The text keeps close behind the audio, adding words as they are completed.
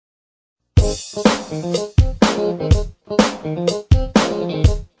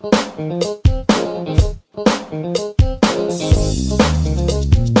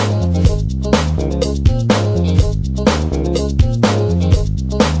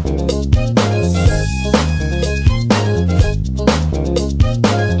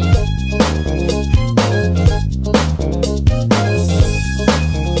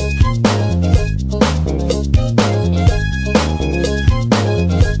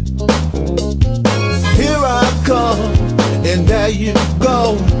And there you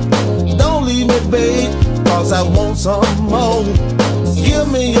go. Don't leave me, babe, cause I want some more. Give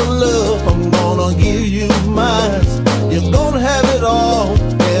me your love, I'm gonna give you mine. You're gonna have it all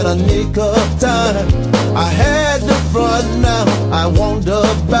in a nick of time. I had the front, now I want the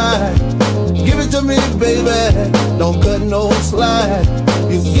back. Give it to me, baby, don't cut no slack.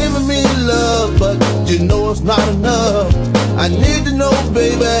 You're giving me love, but you know it's not enough. I need to know,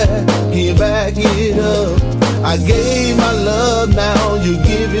 baby, can you back it up? I gave my love, now you're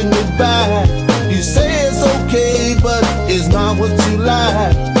giving it back. You say it's okay, but it's not what you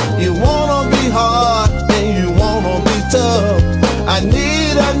like. You wanna be hard and you wanna be tough. I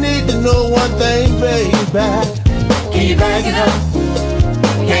need to know one thing, baby. Can you back it up?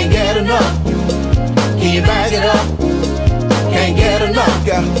 Can't get enough. Can you back it up? Can't get enough,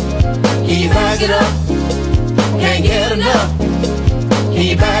 girl. Can you back it up? Can't get enough. Can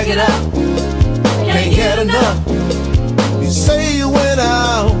you back it up? Can't get enough. You say you went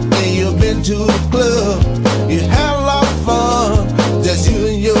out and you've been to the club. You had a lot of fun, just you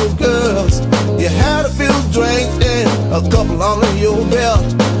and your girls. You had a few drinks and a couple under your belt.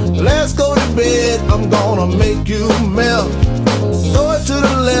 Let's go to bed, I'm gonna make you melt. Throw it to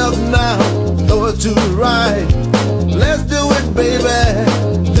the left now, throw it to the right. Let's do it,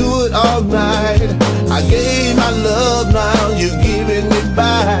 baby, do it all night. I gave my love, now you're giving it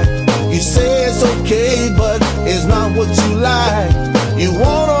back. You say it's okay, but it's not what you like. You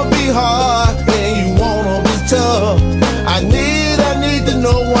wanna be hard and you wanna be tough. I need to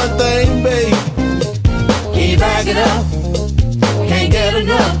know one thing, babe. Can you back it up? Can't get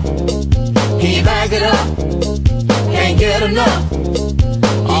enough. Can you back it up? Can't get enough.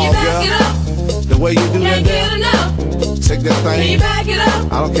 Can you back it up? The way you do that, can't get enough. Check that thing. Can you back it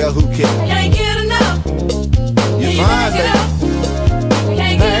up? I don't care who cares. Can't get enough. You're fine, baby.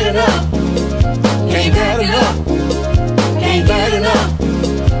 Can't get enough. Can't back it up. Can't back it up.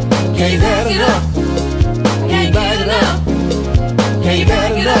 Can't back it up. Can't back it up. Can't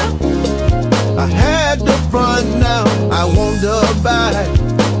back it up. I had the front, now I want the back.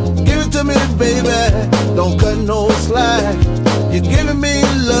 Give it to me, baby, don't cut no slack. You're giving me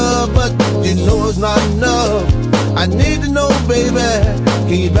love, but you know it's not enough. I need to know, baby,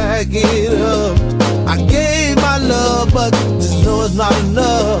 can you back it up? I gave my love, but just know it's not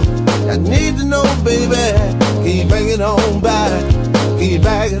enough. I need to know, baby, can you bring it on back? Can you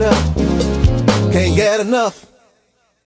back it up? Can't get enough.